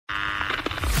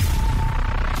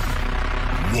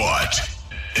What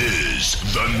is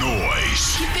the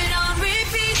noise? Keep it on repeat.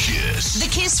 Kiss. The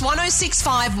Kiss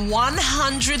 1065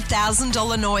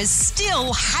 $100,000 noise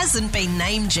still hasn't been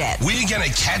named yet. We're going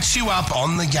to catch you up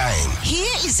on the game.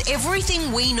 Here is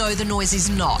everything we know the noise is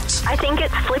not. I think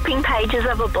it's flipping pages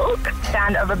of a book.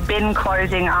 Sound of a bin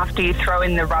closing after you throw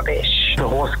in the rubbish. The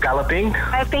horse galloping.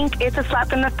 I think it's a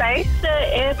slap in the face. The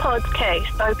AirPods case,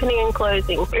 opening and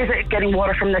closing. Is it getting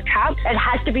water from the tap? It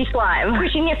has to be slime.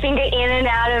 Pushing your finger in and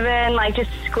out of it and just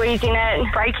squeezing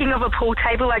it. Breaking of a pool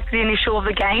table like the initial of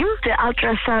the game. The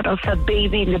ultrasound of a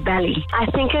baby in the belly. I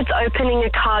think it's opening a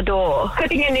car door.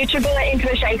 Putting a NutriBullet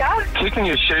into a shaker. Kicking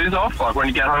your shoes off, like when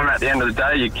you get home at the end of the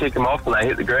day, you kick them off and they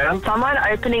hit the ground. Someone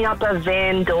opening up a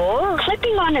van door.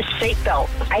 Clipping on a seatbelt.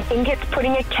 I think it's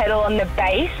putting a kettle on the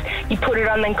base. You put it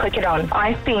on, then click it on.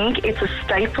 I think it's a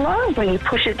stapler. When you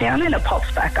push it down and it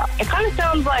pops back up. It kind of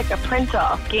sounds like a printer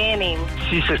scanning.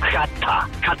 She's a cutter.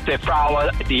 Cut the flower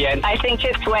at the end. I think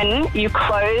it's when you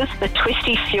close the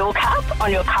twisty fuel cap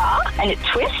on your car and it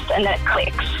twists and then it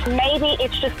clicks. Maybe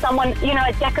it's just someone,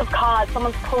 a deck of cards.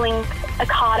 Someone's pulling a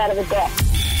card out of a deck.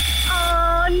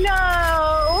 Oh,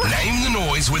 no. Name the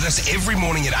noise with us every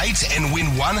morning at 8 and win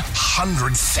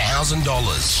 $100,000.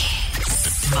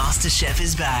 MasterChef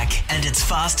is back, and it's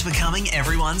fast becoming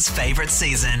everyone's favourite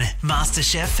season.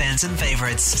 MasterChef Fans and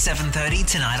Favourites, 7:30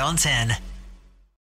 tonight on 10.